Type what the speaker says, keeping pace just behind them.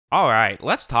All right,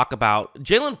 let's talk about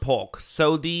Ja'Lynn Polk.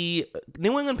 So the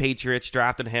New England Patriots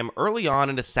drafted him early on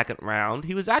in the second round.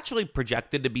 He was actually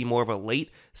projected to be more of a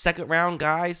late second round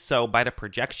guy, so by the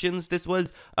projections, this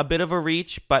was a bit of a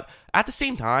reach. But at the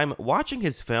same time, watching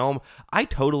his film, I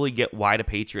totally get why the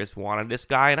Patriots wanted this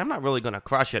guy, and I'm not really going to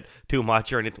crush it too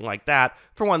much or anything like that.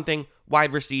 For one thing,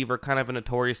 wide receiver, kind of a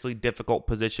notoriously difficult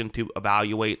position to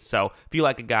evaluate. So if you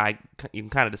like a guy, you can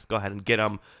kind of just go ahead and get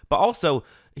him. But also,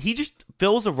 he just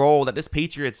fills a role that this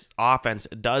Patriots offense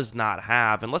does not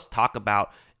have. And let's talk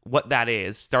about what that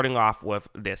is, starting off with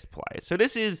this play. So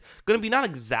this is going to be not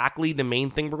exactly the main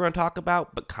thing we're going to talk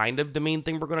about, but kind of the main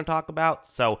thing we're going to talk about.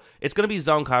 So it's going to be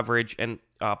zone coverage, and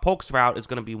Polk's route is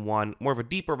going to be one more of a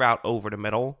deeper route over the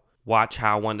middle. Watch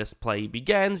how when this play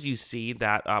begins, you see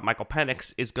that Michael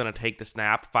Penix is going to take the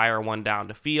snap, fire one down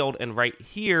the field, and right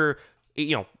here,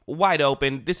 wide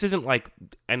open. This isn't like,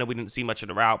 I know we didn't see much of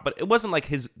the route, but it wasn't like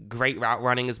his great route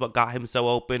running is what got him so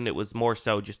open. It was more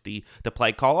so just the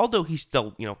play call, although he's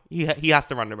still, he has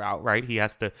to run the route, right? He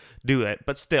has to do it,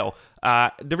 but still,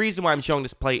 the reason why I'm showing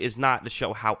this play is not to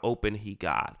show how open he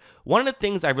got. One of the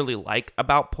things I really like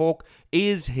about Polk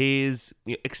is his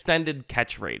extended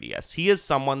catch radius. He is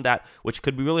someone that, which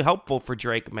could be really helpful for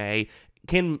Drake May,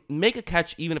 can make a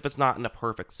catch even if it's not in a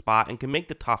perfect spot and can make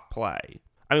the tough play.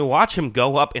 I mean, watch him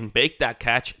go up and bake that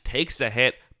catch, takes a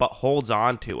hit, but holds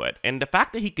on to it. And the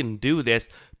fact that he can do this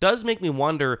does make me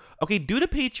wonder, okay, do the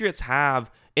Patriots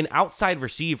have an outside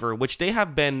receiver, which they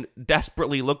have been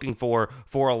desperately looking for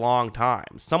a long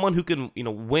time? Someone who can,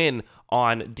 win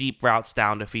on deep routes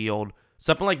down the field.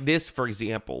 Something like this, for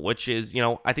example, which is,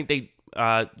 I think they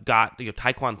got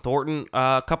Tyquan Thornton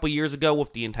a couple years ago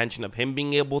with the intention of him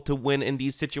being able to win in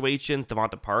these situations.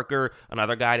 Devonta Parker,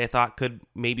 another guy they thought could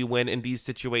maybe win in these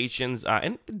situations,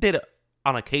 and did it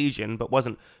on occasion, but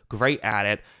wasn't great at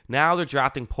it. Now they're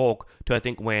drafting Polk to, I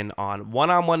think, win on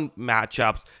one-on-one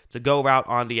matchups, to go route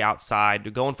on the outside.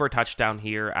 They're going for a touchdown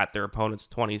here at their opponent's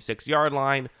 26-yard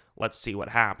line. Let's see what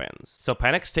happens. So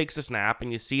Penix takes a snap,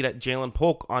 and you see that Ja'Lynn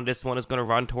Polk on this one is going to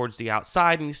run towards the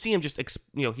outside, and you see him just,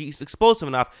 he's explosive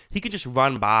enough. He could just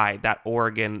run by that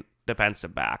Oregon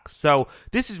defensive back. So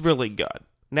this is really good.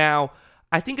 Now,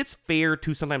 I think it's fair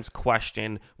to sometimes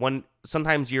question when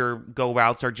sometimes your go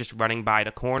routes are just running by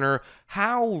the corner.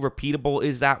 How repeatable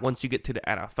is that once you get to the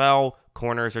NFL?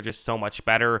 Corners are just so much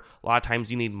better. A lot of times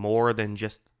you need more than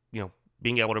just,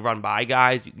 being able to run by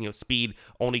guys. Speed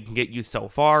only can get you so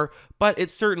far, but it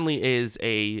certainly is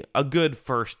a good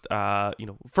first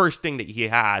thing that he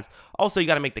has. Also, you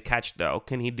got to make the catch though.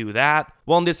 Can he do that?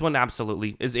 Well, in this one,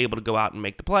 absolutely is able to go out and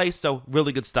make the play. So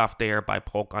really good stuff there by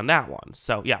Polk on that one.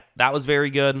 So yeah, that was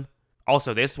very good.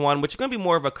 Also this one, which is going to be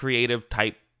more of a creative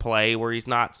type play where he's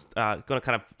not going to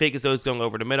kind of fake as though he's going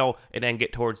over the middle and then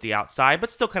get towards the outside,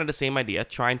 but still kind of the same idea,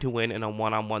 trying to win in a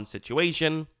one-on-one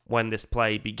situation. When this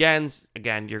play begins,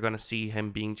 again, you're going to see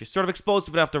him being just sort of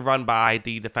explosive enough to run by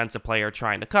the defensive player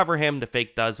trying to cover him. The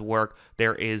fake does work.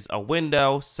 There is a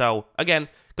window. So again,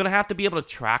 going to have to be able to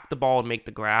track the ball and make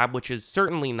the grab, which is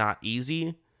certainly not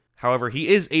easy. However, he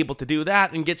is able to do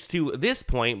that and gets to this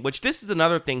point, which this is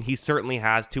another thing he certainly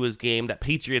has to his game that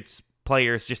Patriots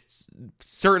players just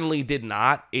certainly did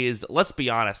not, is, let's be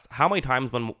honest, how many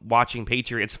times when watching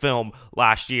Patriots film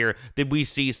last year did we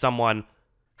see someone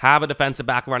have a defensive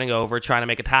back running over, trying to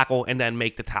make a tackle, and then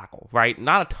make the tackle, right?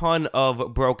 Not a ton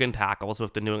of broken tackles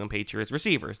with the New England Patriots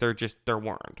receivers. There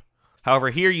weren't.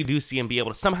 However, here you do see him be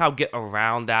able to somehow get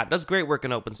around that. Does great work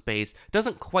in open space.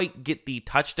 Doesn't quite get the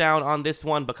touchdown on this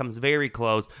one, but comes very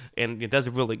close, and it does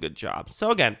a really good job. So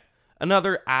again,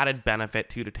 another added benefit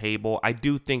to the table. I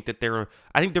do think that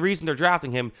I think the reason they're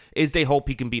drafting him is they hope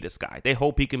he can be this guy. They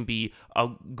hope he can be a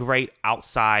great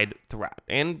outside threat.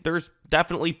 And there's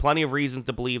definitely plenty of reasons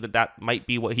to believe that that might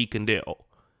be what he can do.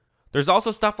 There's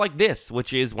also stuff like this,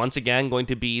 which is, once again, going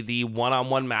to be the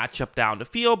one-on-one matchup down the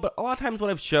field, but a lot of times what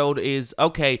I've showed is,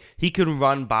 okay, he can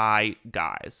run by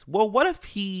guys. Well, what if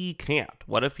he can't?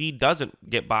 What if he doesn't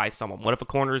get by someone? What if a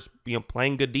corner's,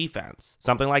 playing good defense?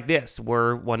 Something like this,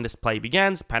 where when this play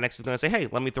begins, Penix is going to say, hey,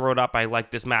 let me throw it up. I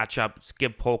like this matchup.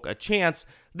 Give Polk a chance.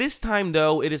 This time,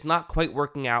 though, it is not quite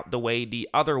working out the way the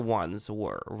other ones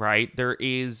were, right? There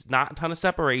is not a ton of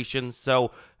separation,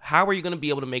 so how are you going to be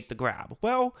able to make the grab?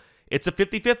 Well, it's a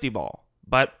 50-50 ball.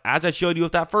 But as I showed you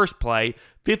with that first play,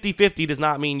 50-50 does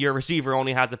not mean your receiver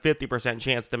only has a 50%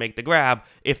 chance to make the grab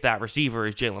if that receiver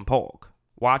is Ja'Lynn Polk.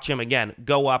 Watch him again,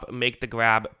 go up, make the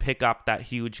grab, pick up that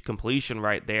huge completion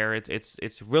right there.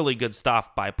 It's really good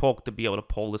stuff by Polk to be able to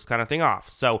pull this kind of thing off.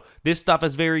 So this stuff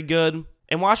is very good.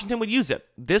 And Washington would use it.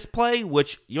 This play,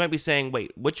 which you might be saying,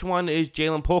 wait, which one is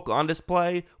Ja'Lynn Polk on this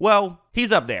play? Well,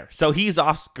 he's up there. So he's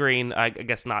off screen. I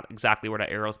guess not exactly where the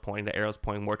arrow's pointing. The arrow's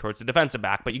pointing more towards the defensive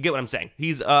back, but you get what I'm saying.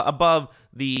 He's above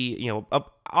the,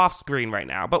 off screen right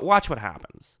now. But watch what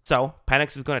happens. So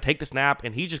Penix is going to take the snap,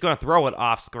 and he's just going to throw it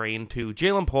off screen to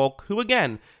Ja'Lynn Polk, who,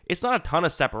 again, it's not a ton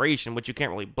of separation, which you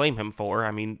can't really blame him for.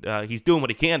 I mean, he's doing what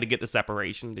he can to get the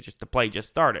separation. The play just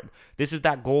started. This is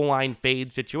that goal line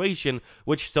fade situation,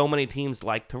 which so many teams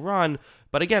like to run.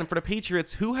 But again, for the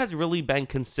Patriots, who has really been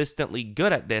consistently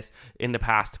good at this in the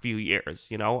past few years?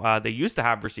 They used to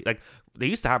have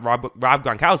Rob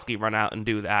Gronkowski run out and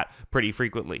do that pretty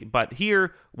frequently. But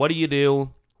here, what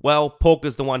do? Well, Polk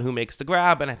is the one who makes the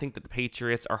grab, and I think that the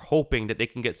Patriots are hoping that they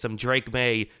can get some Drake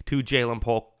May to Ja'Lynn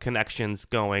Polk connections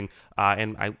going,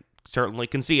 and I certainly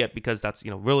can see it because that's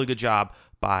really good job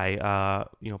by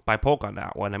Polk on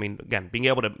that one. I mean, again, being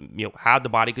able to have the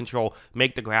body control,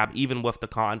 make the grab even with the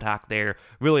contact there,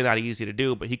 really not easy to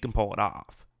do, but he can pull it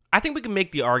off. I think we can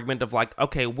make the argument of like,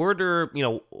 okay,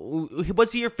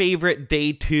 was he your favorite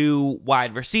day 2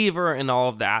 wide receiver and all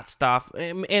of that stuff?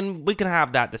 And we can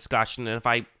have that discussion. And if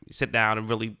I sit down and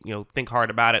really, think hard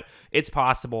about it, it's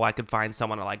possible I could find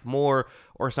someone I like more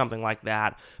or something like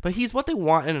that. But he's what they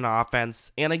want in an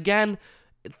offense. And again,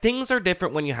 things are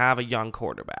different when you have a young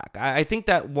quarterback. I think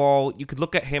that while you could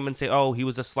look at him and say, oh, he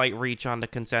was a slight reach on the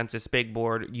consensus big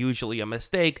board, usually a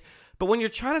mistake. But when you're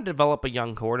trying to develop a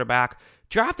young quarterback,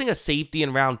 drafting a safety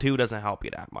in round 2 doesn't help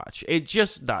you that much. It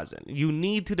just doesn't. You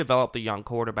need to develop the young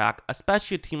quarterback,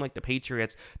 especially a team like the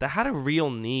Patriots that had a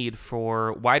real need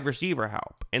for wide receiver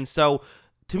help. And so,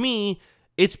 to me,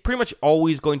 it's pretty much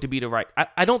always going to be the right.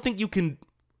 I don't think you can,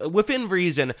 within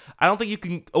reason, I don't think you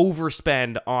can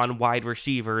overspend on wide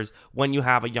receivers when you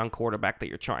have a young quarterback that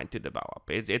you're trying to develop.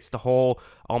 It's the whole,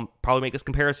 I'll probably make this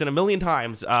comparison a million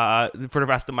times for the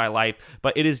rest of my life,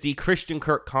 but it is the Christian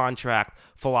Kirk contract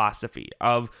philosophy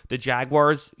of the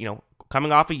Jaguars,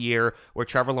 coming off a year where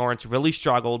Trevor Lawrence really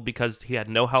struggled because he had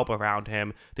no help around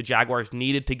him. The Jaguars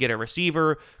needed to get a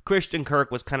receiver. Christian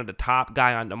Kirk was kind of the top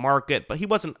guy on the market, but he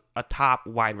wasn't a top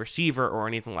wide receiver or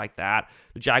anything like that.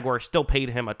 The Jaguars still paid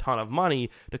him a ton of money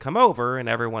to come over, and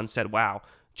everyone said, wow,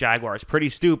 Jaguars pretty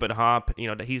stupid, huh?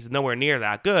 That he's nowhere near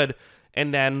that good.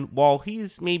 And then while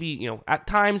he's maybe, at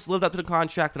times lived up to the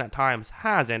contract and at times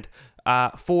hasn't,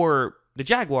 for the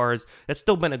Jaguars, that's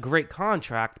still been a great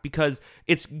contract because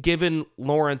it's given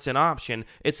Lawrence an option.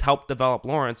 It's helped develop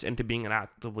Lawrence into being an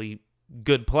actively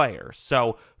good player.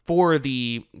 So for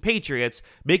the Patriots,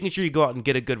 making sure you go out and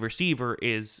get a good receiver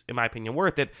is, in my opinion,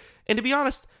 worth it. And to be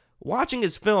honest, watching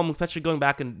his film, especially going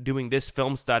back and doing this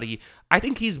film study, I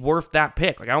think he's worth that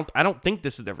pick. Like I don't think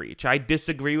this is a reach. I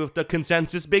disagree with the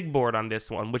consensus big board on this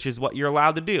one, which is what you're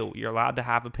allowed to do. You're allowed to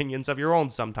have opinions of your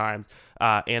own sometimes.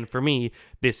 And for me,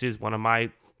 this is one of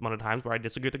the times where I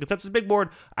disagree with the consensus big board.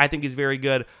 I think he's very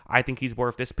good. I think he's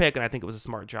worth this pick, and I think it was a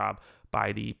smart job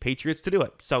by the Patriots to do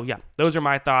it. So yeah, those are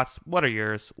my thoughts. What are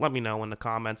yours? Let me know in the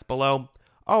comments below.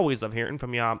 Always love hearing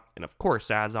from y'all. And of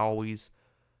course, as always,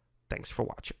 thanks for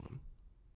watching.